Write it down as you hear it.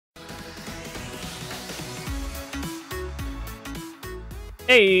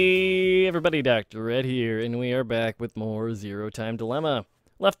Hey everybody, Dr. Red here, and we are back with more Zero Time Dilemma.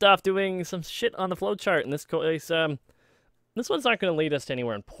 Left off doing some shit on the flowchart. In this case, this one's not going to lead us to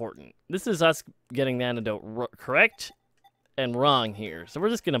anywhere important. This is us getting the antidote correct and wrong here. So we're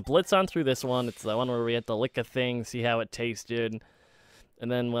just going to blitz on through this one. It's the one where we had to lick a thing, see how it tasted,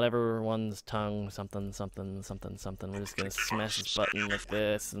 and then whatever one's tongue, something, something, something, something. We're just going to smash this button like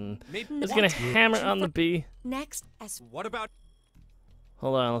this, and we're just going to hammer on the B. Next, as what about...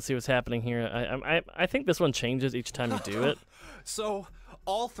 Hold on, let's see what's happening here. I think this one changes each time you do it. So,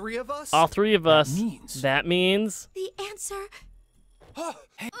 all three of us? All three of us. That means... the answer.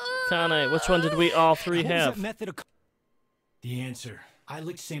 Kane, which one did we all three have? The answer. I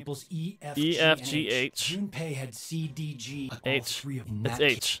licked samples E, F, G, H. Junpei had C, D, G. H. It's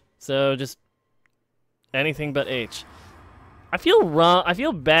H. So just anything but H. I feel wrong. I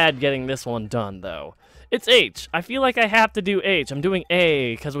feel bad getting this one done though. It's H. I feel like I have to do H. I'm doing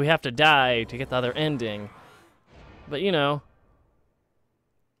A because we have to die to get the other ending. But you know,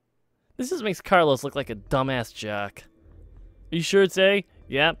 this just makes Carlos look like a dumbass jock. Are you sure it's A?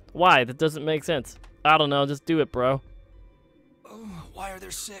 Yeah. Why? That doesn't make sense. I don't know. Just do it, bro. Why are there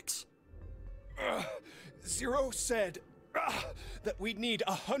 6? Zero said that we'd need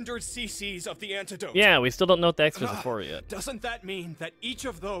 100 cc's of the antidote. Yeah, we still don't know what the extras are for yet. Doesn't that mean that each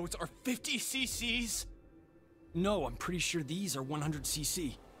of those are 50 cc's? No, I'm pretty sure these are 100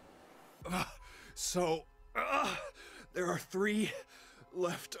 cc. So, there are 3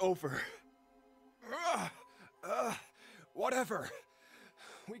 left over. Whatever.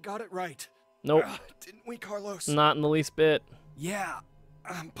 We got it right. Nope. Didn't we, Carlos? Not in the least bit. Yeah,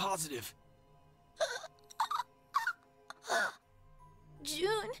 I'm positive.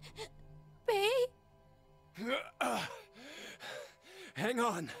 Junpei? Hang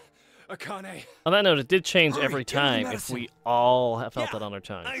on, Akane. On that note, it did change Hurry, every give me the time if medicine. we all have felt it on our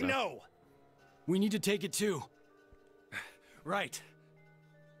tongue. I so. know. We need to take it too. Right.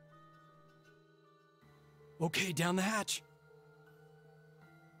 Okay, down the hatch.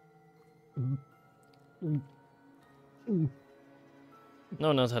 No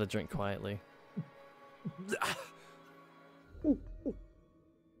one knows how to drink quietly.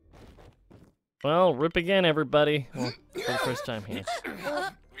 Well, rip again, everybody. Well, for the first time here.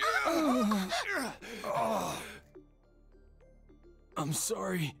 I'm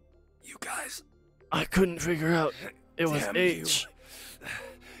sorry, you guys. I couldn't figure out. It was Damn H. you.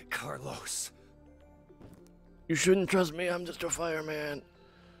 Carlos. You shouldn't trust me. I'm just a fireman.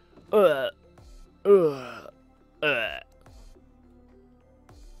 Uh.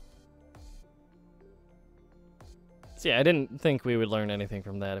 So yeah, I didn't think we would learn anything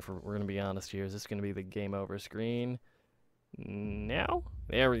from that if we're going to be honest here. Is this going to be the game over screen? Now?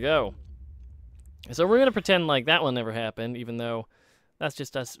 There we go. So we're going to pretend like that one never happened, even though that's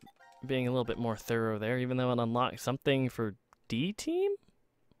just us being a little bit more thorough there, even though it unlocked something for D team,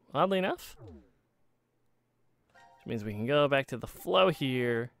 oddly enough. Which means we can go back to the flow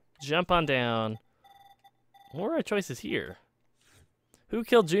here, jump on down. What are our choices here? Who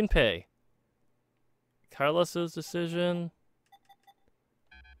killed Junpei? Carlos's decision?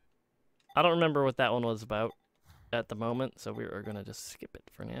 I don't remember what that one was about at the moment, so we are gonna just skip it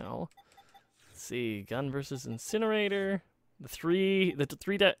for now. Let's see, gun versus incinerator. That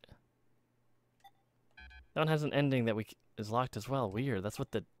one has an ending that is locked as well. Weird. That's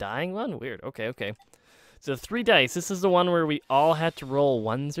what the dying one? Weird. Okay. So 3 dice. This is the one where we all had to roll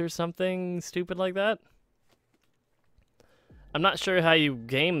 1s or something stupid like that. I'm not sure how you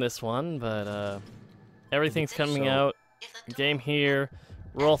game this one, but everything's coming out. Game here.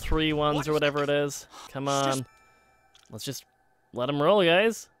 Roll 3 1s or whatever it is. Come on. Let's just let them roll,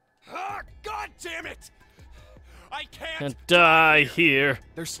 guys. God damn it! I can't And die here.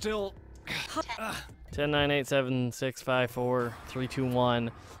 There's still... 10, 9, 8, 7, 6, 5, 4, 3, 2,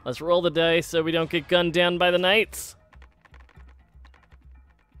 1. Let's roll the dice so we don't get gunned down by the knights.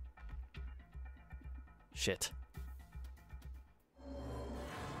 Shit.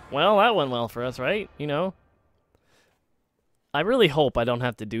 Well, that went well for us, right? You know. I really hope I don't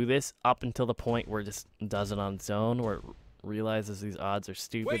have to do this up until the point where it just does it on its own, where it realizes these odds are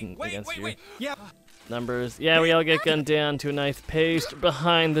stupid and against you. Yeah. Numbers. Yeah, we all get gunned down to a nice paste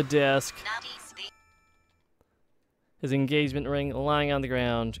behind the desk. His engagement ring lying on the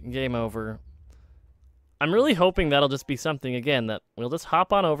ground. Game over. I'm really hoping that'll just be something, again, that we'll just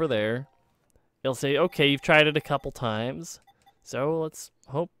hop on over there. It'll say, okay, you've tried it a couple times. So let's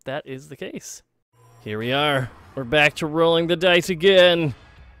hope that is the case. Here we are. We're back to rolling the dice again.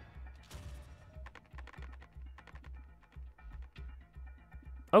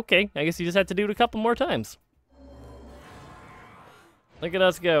 Okay, I guess you just have to do it a couple more times. Look at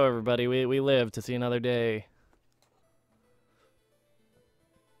us go, everybody. We live to see another day.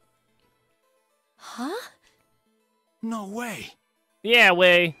 Huh? No way. Yeah,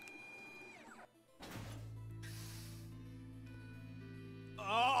 way.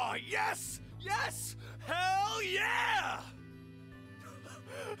 Oh, yes! Yes! Hell yeah!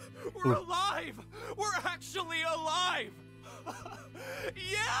 We're alive! We're actually alive!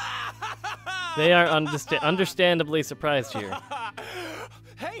 Yeah! They are understandably surprised here.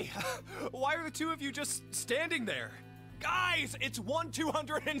 Hey, why are the two of you just standing there? Guys, it's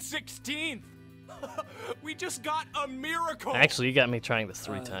 1/216th! We just got a miracle! Actually, you got me trying this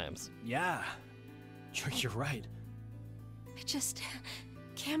 3 times. Yeah. You're right. I just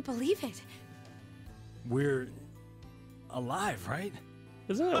can't believe it. We're alive, right?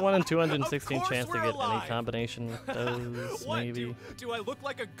 Isn't it 1 in 216 Of course chance to we're get alive. any combination with those? What? Maybe. Do I look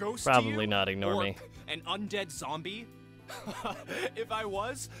like a ghost Probably to you? not, ignore Or me. An undead zombie? If I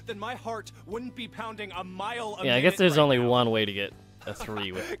was, then my heart wouldn't be pounding a mile a Yeah, I guess minute there's right only now. one way to get a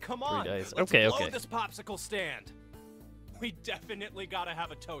 3 with Come 3 on, dice. let's Okay, blow okay. this popsicle stand. We definitely gotta have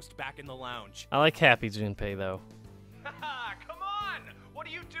a toast back in the lounge. I like Happy Junpei though. Come on! What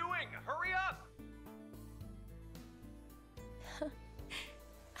are you doing? Hurry up!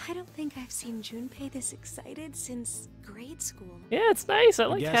 I don't think I've seen Junpei this excited since grade school. Yeah, it's nice. I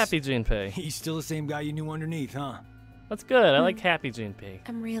like guess- Happy Junpei. He's still the same guy you knew underneath, huh? That's good. I like Happy Junpei.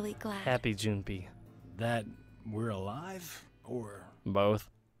 I'm really glad. Happy Junpei. That we're alive? Or...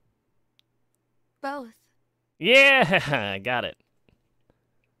 Both. Both. Yeah, got it.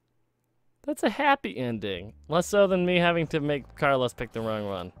 That's a happy ending. Less so than me having to make Carlos pick the wrong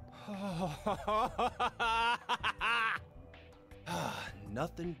one.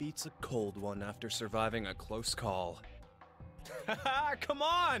 Nothing beats a cold one after surviving a close call. Come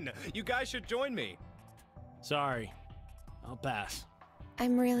on! You guys should join me. Sorry. I'll pass.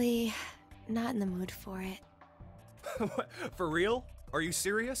 I'm really not in the mood for it. For real? Are you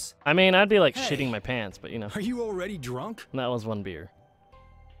serious? I mean, I'd be like Hey. shitting my pants, but you know, Are you already drunk? that was 1 beer.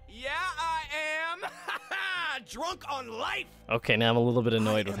 Yeah, I am. Drunk on life. Okay, now I'm a little bit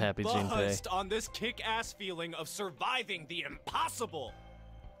annoyed with I am Happy Junpei. buzzed on this kick-ass feeling of surviving the impossible.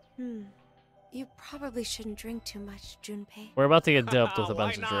 You probably shouldn't drink too much, Junpei. We're about to get doped with a Why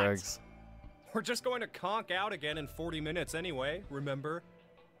bunch of not? drugs. We're just going to conk out again in 40 minutes anyway, remember?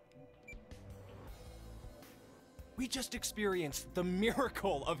 We just experienced the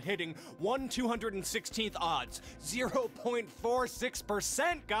miracle of hitting 1/216th odds,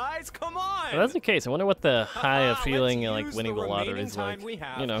 0.46%, guys. Come on! If that's the case, I wonder what the high of Let's feeling like use winning the lottery remaining is like. time we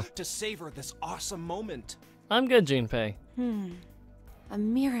have You know, to savor this awesome moment. I'm good, Junpei. A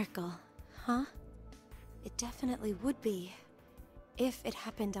miracle, huh? It definitely would be. If it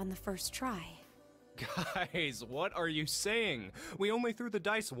happened on the first try. Guys, what are you saying? We only threw the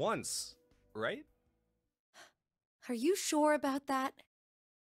dice once, right? Are you sure about that?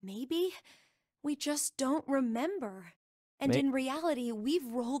 Maybe? We just don't remember. And in reality, we've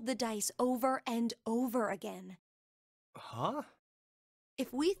rolled the dice over and over again. Huh?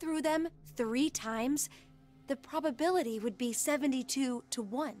 If we threw them 3 times, the probability would be 72 to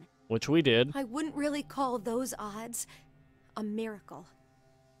 1. Which we did. I wouldn't really call those odds a miracle.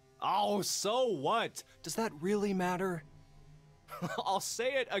 Oh, so what? Does that really matter? I'll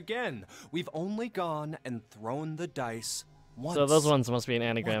say it again. We've only gone and thrown the dice once. So those ones must be an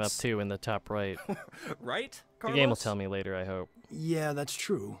anagram Once. up too in the top right. Right? The game will Carlos? tell me later, I hope. Yeah, that's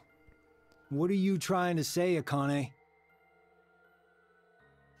true. What are you trying to say, Akane?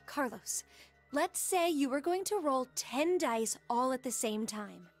 Carlos, let's say you were going to roll 10 dice all at the same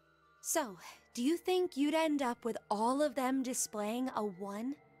time. So, do you think you'd end up with all of them displaying a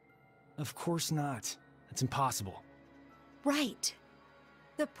 1? Of course not. That's impossible. Right.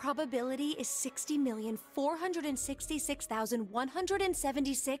 The probability is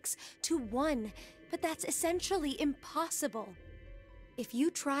 60,466,176 to 1, but that's essentially impossible. If you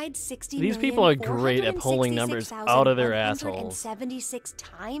tried 60 These people are great at pulling numbers out of their assholes. 76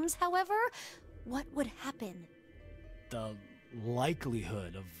 times, however, what would happen? The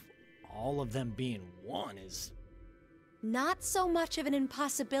likelihood of all of them being 1 is... Not so much of an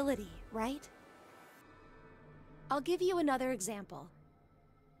impossibility, right? I'll give you another example.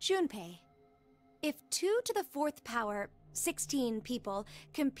 Junpei, if 2 to the 4th power, 16 people,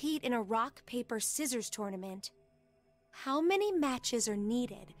 compete in a rock, paper, scissors tournament, how many matches are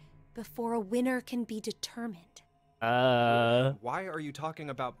needed before a winner can be determined? Why are you talking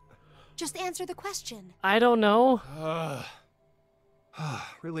about... Just answer the question. I don't know.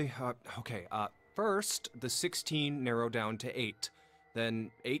 Really? Okay, first, the 16 narrow down to 8.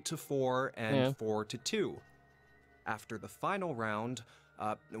 Then 8 to 4 and Yeah. 4 to 2. after the final round,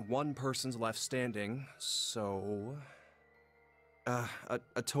 one person's left standing, so...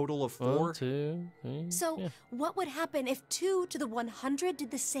 a total of 4? 1, 2, 3. So, yeah. what would happen if 2 to the 100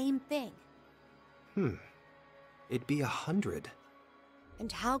 did the same thing? It'd be 100.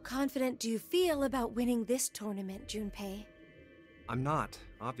 And how confident do you feel about winning this tournament, Junpei? I'm not,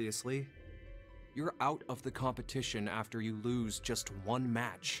 obviously. You're out of the competition after you lose just one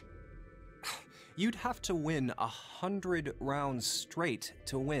match. You'd have to win 100 rounds straight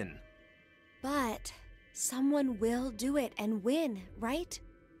to win. But someone will do it and win, right?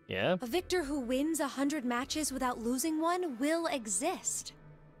 Yeah. A victor who wins 100 matches without losing one will exist.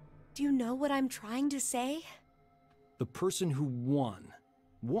 Do you know what I'm trying to say? The person who won.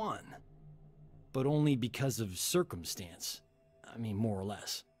 But only because of circumstance. I mean, more or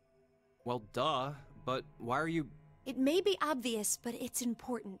less. Well, duh, but why are you... It may be obvious, but it's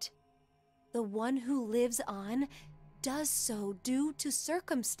important. The one who lives on does so due to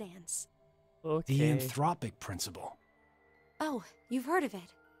circumstance. Okay. The anthropic principle. Oh, you've heard of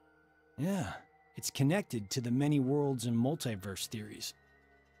it. Yeah, it's connected to the many worlds and multiverse theories.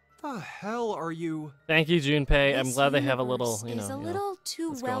 The hell are you... Thank you, Junpei. I'm This glad they have a little, universe you know, is a little too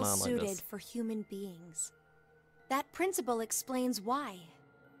what's going well on like suited this. for human beings. That principle explains why.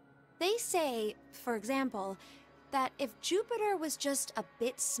 They say, for example, that if Jupiter was just a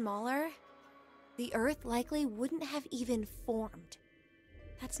bit smaller, the Earth likely wouldn't have even formed.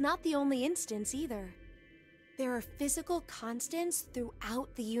 That's not the only instance either. There are physical constants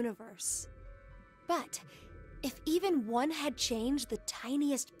throughout the universe. But if even one had changed the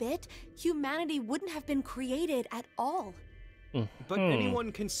tiniest bit, humanity wouldn't have been created at all. But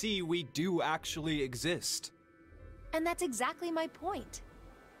anyone can see we do actually exist. And that's exactly my point.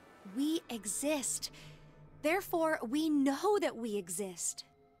 We exist. Therefore, we know that we exist.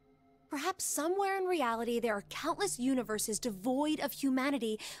 Perhaps somewhere in reality there are countless universes devoid of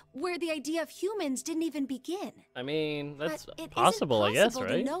humanity where the idea of humans didn't even begin. I mean, that's But it possible, I isn't guess, possible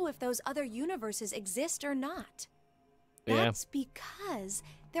right? to know if those other universes exist or not. Yeah. That's because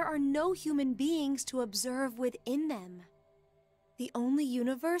there are no human beings to observe within them. The only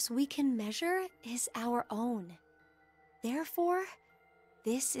universe we can measure is our own. Therefore,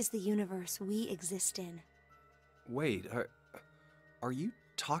 this is the universe we exist in. Wait, are you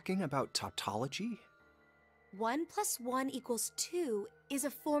talking about tautology? 1 + 1 = 2 is a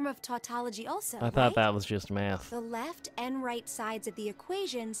form of tautology also, I thought right? that was just math. The left and right sides of the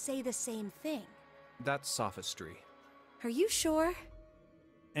equation say the same thing. That's sophistry. Are you sure?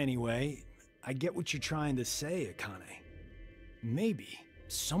 Anyway, I get what you're trying to say, Akane. Maybe,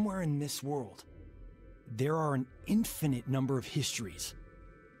 somewhere in this world, there are an infinite number of histories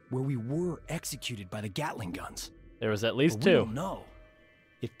where we were executed by the Gatling guns. There was at least But we 2. don't know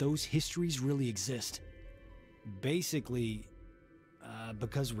if those histories really exist. Basically,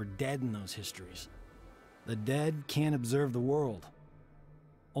 because we're dead in those histories. The dead can't observe the world.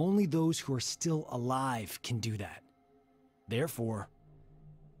 Only those who are still alive can do that. Therefore,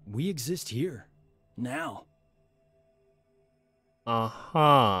 we exist here, now.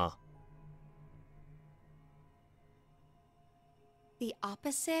 Uh-huh. The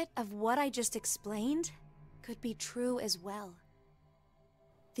opposite of what I just explained could be true as well.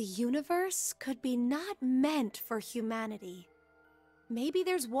 The universe could be not meant for humanity. Maybe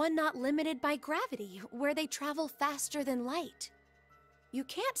there's one not limited by gravity, where they travel faster than light. You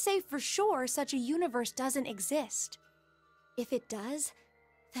can't say for sure such a universe doesn't exist. If it does,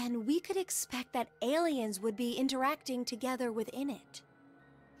 then we could expect that aliens would be interacting together within it.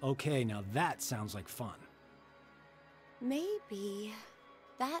 Okay, now that sounds like fun. Maybe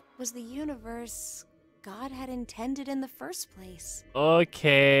that was the universe God had intended in the first place.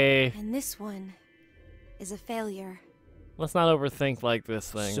 Okay. And this one is a failure. Let's not overthink like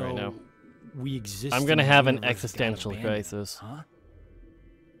this thing so, right now. we exist I'm in gonna a have an universe that got existential abandoned, crisis. Huh?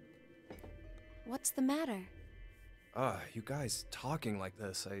 What's the matter? You guys talking like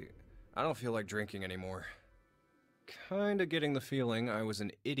this, I don't feel like drinking anymore. Kinda getting the feeling I was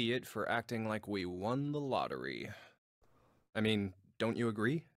an idiot for acting like we won the lottery. I mean, don't you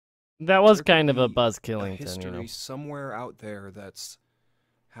agree? That was There could kind of a be Buzz a Killington, history you know. somewhere out there that's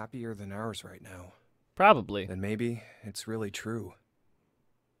happier than ours right now. Probably. Then maybe it's really true.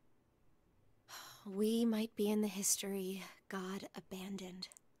 We might be in the history God abandoned.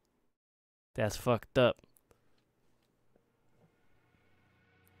 That's fucked up.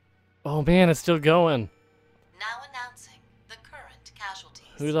 Oh man, it's still going. Now announcing the current casualties.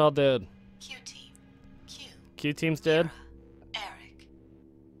 Who's all dead? Q team, Q. Q team's dead? Kira, Eric.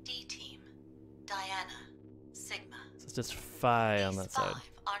 D team, Diana, Sigma. So it's just Phi on These that side.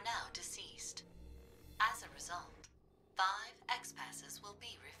 5 are now deceased. As a result,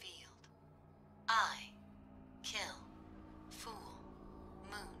 Ayyy, kill, fool,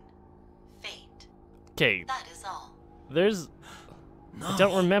 moon, fate. Okay, That is all. there's... I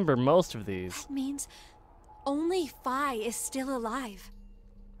don't remember most of these. That means only Phi is still alive.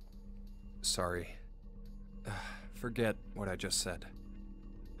 Sorry. Forget what I just said.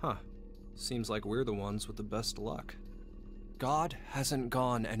 Huh. Seems like we're the ones with the best luck. God hasn't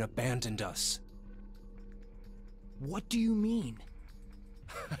gone and abandoned us. What do you mean?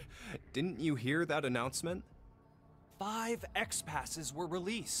 Didn't you hear that announcement? 5 X-Passes were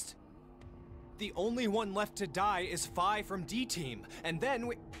released. The only one left to die is Phi from D-Team, and then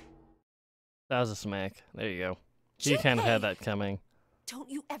we... That was a smack. There you go. You kind of had that coming. Don't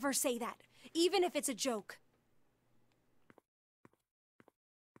you ever say that, even if it's a joke.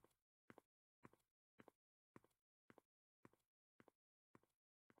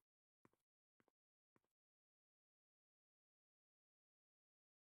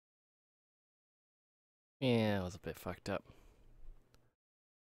 Yeah, it was a bit fucked up.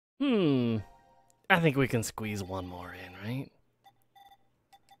 I think we can squeeze one more in, right?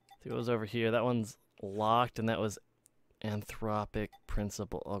 See what was over here. That one's locked, and that was anthropic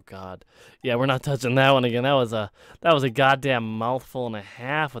principle. Oh god. Yeah, we're not touching that one again. That was a goddamn mouthful and a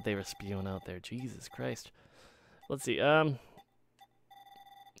half what they were spewing out there. Jesus Christ. Let's see. Is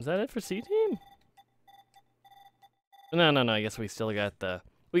that it for C team? No. I guess we still got the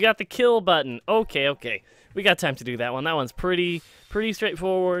kill button. Okay. We got time to do that one. That one's pretty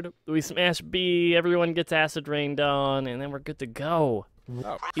straightforward. We smash B, everyone gets acid rained on, and then we're good to go.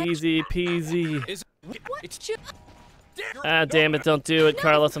 Oh. Easy peasy. It's Ah, damn it, don't do it,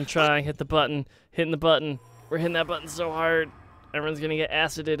 Carlos. I'm trying. Hit the button. Hitting the button. We're hitting that button so hard. Everyone's gonna get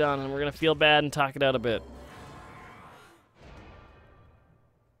acided on, and we're gonna feel bad and talk it out a bit.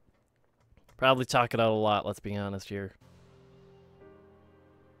 Probably talk it out a lot, let's be honest here.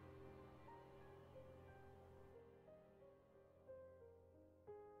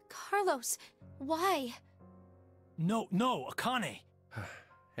 Carlos, why? No, Akane.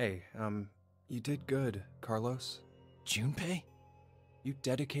 Hey, you did good, Carlos. Junpei? You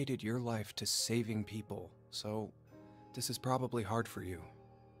dedicated your life to saving people, so this is probably hard for you.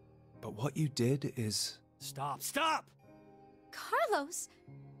 But what you did is... Stop! Carlos?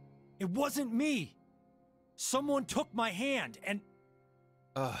 It wasn't me! Someone took my hand and...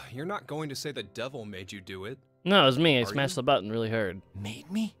 You're not going to say the devil made you do it. No, it was me. I Are smashed you? the button really hard. Made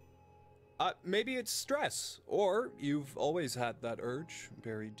me? Maybe it's stress, or you've always had that urge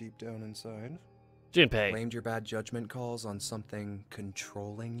buried deep down inside. Junpei. Blamed your bad judgment calls on something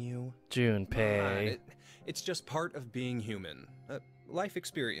controlling you. Come on, Junpei. it's just part of being human. Life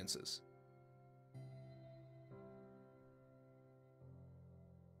experiences.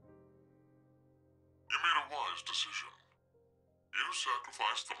 You made a wise decision. You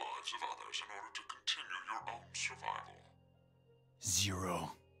sacrificed the lives of others in order to continue your own survival.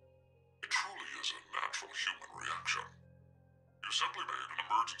 Zero. It truly is a natural human reaction. You simply made an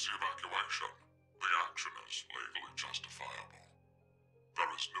emergency evacuation. The action is legally justifiable.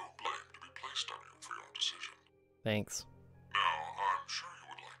 There is no blame to be placed on you for your decision. Thanks. Now, I'm sure you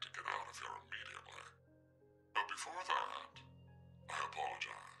would like to get out of here immediately. But before that, I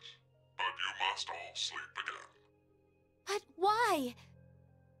apologize. But you must all sleep again. But why?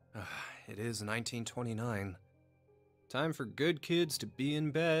 It is 1929. Time for good kids to be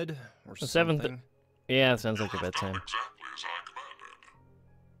in bed, or The seventh- something. Yeah, it sounds like a You have done bedtime. exactly as I commanded.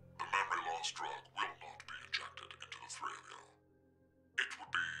 The memory loss drug will not be injected into the three of you. It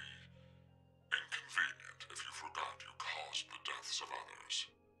would be inconvenient if you forgot you caused the deaths of others.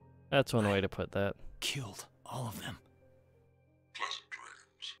 That's one way to put that. Killed all of them. Pleasant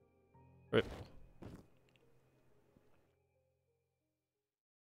dreams. Rip.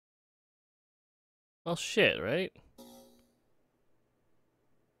 Well, shit, right?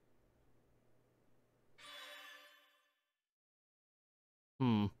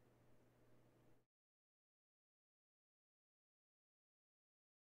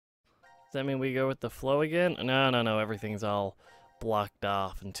 Does that mean we go with the flow again? No. Everything's all blocked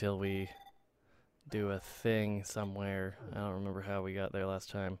off until we do a thing somewhere. I don't remember how we got there last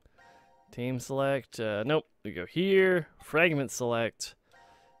time. Team select. Nope. We go here. Fragment select.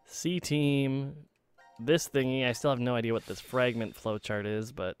 C team. This thingy. I still have no idea what this fragment flowchart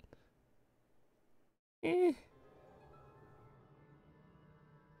is, but...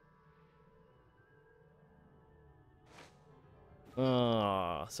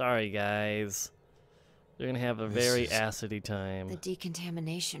 Oh, sorry guys. They're gonna have a This very is- acidy time. The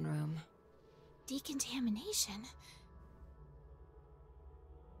decontamination room. Decontamination?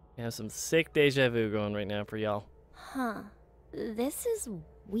 We have some sick deja vu going right now for y'all. Huh. This is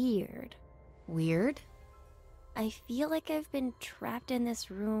weird. Weird. I feel like I've been trapped in this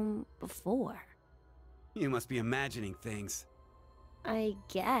room before. You must be imagining things. I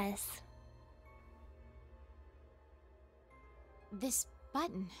guess. This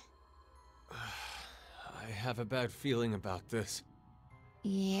button. I have a bad feeling about this.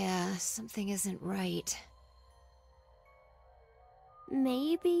 Yeah, something isn't right.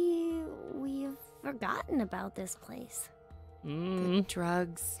 Maybe we've forgotten about this place. The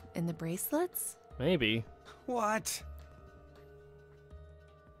drugs and the bracelets? Maybe. What?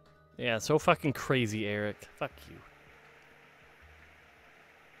 Yeah, so fucking crazy, Eric. Fuck you.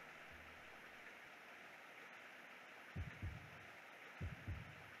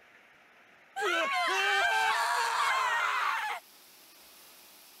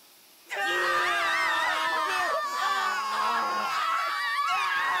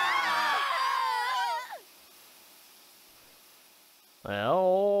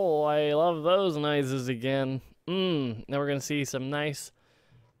 Well, I love those noises again. Now we're gonna see some nice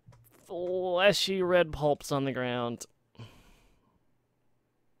fleshy red pulps on the ground.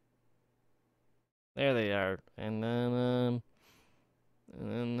 There they are. And then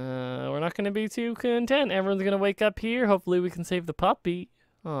we're not gonna be too content. Everyone's gonna wake up here. Hopefully we can save the puppy.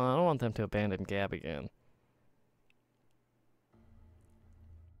 Oh, I don't want them to abandon Gab again.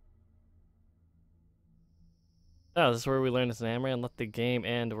 Oh, this is where we learn to hammer and let the game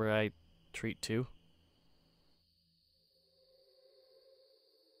end where I treat two.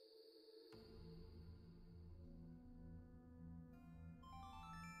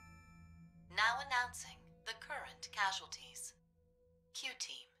 Now announcing the current casualties.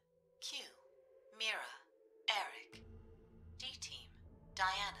 Q-Team, Q, Mira, Eric. D-Team,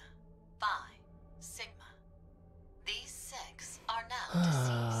 Diana, Phi, Sigma. These 6 are now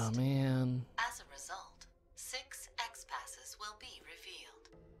deceased. Oh, man. As a result, 6 X-passes will be revealed.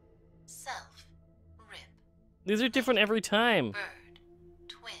 Self, Rip, These are different every time. Bird,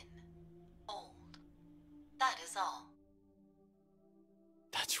 Twin, Old. That is all.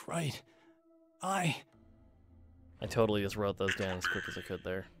 That's right. I totally just wrote those down as quick as I could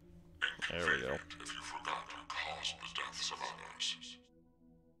there. There we go. If you forgot to cause the deaths of others.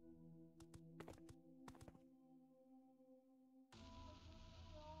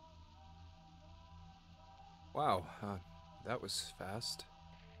 Wow, that was fast.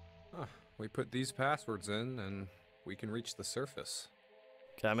 Huh, we put these passwords in and we can reach the surface.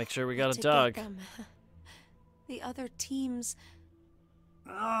 Gotta make sure we got a To dog. get them. The other teams.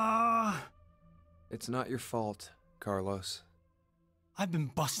 It's not your fault, Carlos. I've been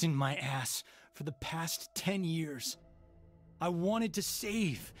busting my ass for the past 10 years. I wanted to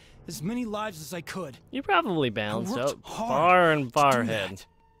save as many lives as I could. You probably bounced worked out hard far and to far do ahead. that.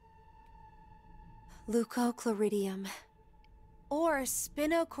 Leucochloridium. Or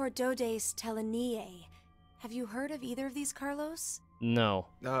Spinochordodes teleniae. Have you heard of either of these, Carlos? No.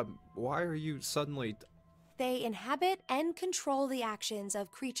 Why are you suddenly... They inhabit and control the actions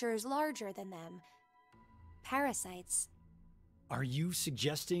of creatures larger than them. Parasites. Are you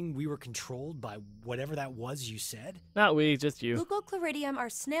suggesting we were controlled by whatever that was you said? Not we, just you. Leucochloridium are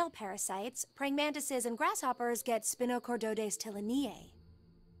snail parasites. Praying mantises and grasshoppers get Spinochordodes teleniae.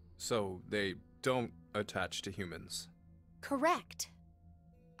 So they don't attach to humans? Correct.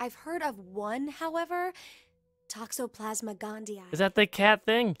 I've heard of one, however, Toxoplasma gondii. Is that the cat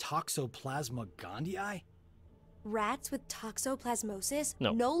thing? Toxoplasma gondii? Rats with toxoplasmosis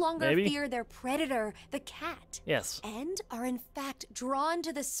No. no longer Maybe? fear their predator, the cat, Yes. and are in fact drawn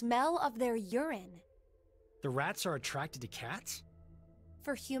to the smell of their urine. The rats are attracted to cats?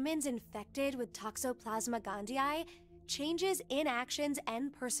 For humans infected with Toxoplasma gondii, changes in actions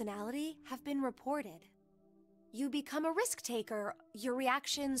and personality have been reported. You become a risk taker, your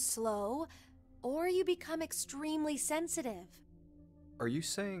reactions slow, or you become extremely sensitive. Are you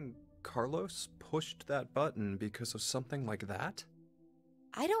saying Carlos pushed that button because of something like that?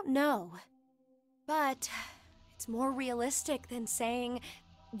 I don't know, but it's more realistic than saying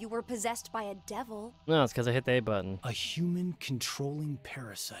you were possessed by a devil. No, it's because I hit the A button. A human controlling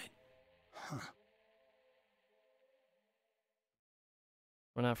parasite. Huh.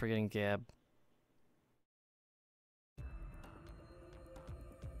 We're not forgetting Gab.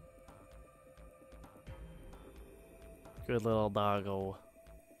 Good little doggo.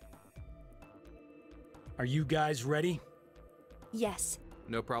 Are you guys ready? Yes.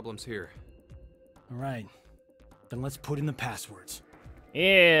 No problems here. All right. Then let's put in the passwords.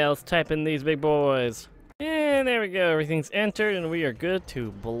 Yeah, let's type in these big boys. And there we go. Everything's entered, and we are good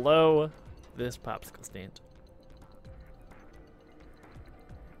to blow this popsicle stand.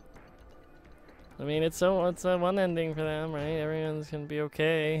 I mean, it's a one ending for them, right? Everyone's gonna be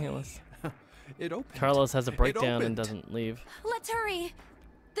okay, unless... It opened. Carlos has a breakdown and opened. doesn't leave. Let's hurry!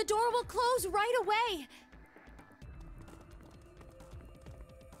 The door will close right away!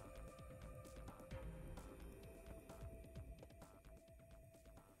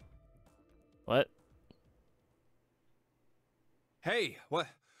 What? Hey,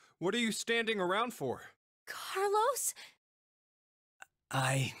 what are you standing around for? Carlos?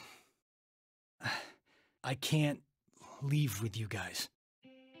 I can't leave with you guys.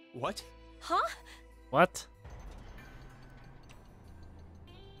 What? Huh? What?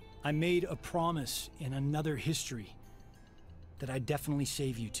 I made a promise in another history that I'd definitely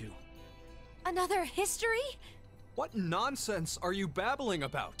save you two. Another history? What nonsense are you babbling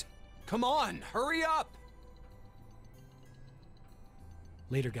about? Come on, hurry up!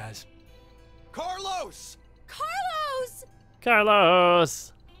 Later, guys. Carlos! Carlos!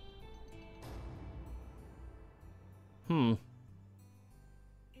 Carlos!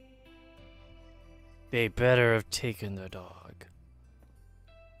 They better have taken the dog.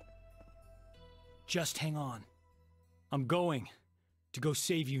 Just hang on. I'm going to go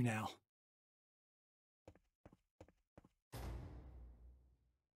save you now.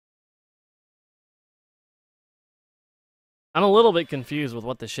 I'm a little bit confused with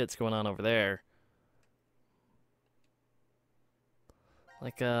what the shit's going on over there.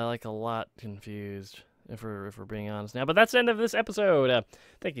 Like a lot confused, if we're being honest now. But that's the end of this episode.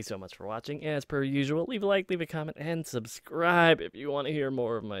 Thank you so much for watching. As per usual, leave a like, leave a comment, and subscribe if you want to hear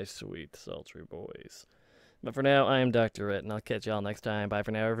more of my sweet, sultry voice. But for now, I am Dr. Rhett, and I'll catch y'all next time. Bye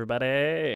for now, everybody.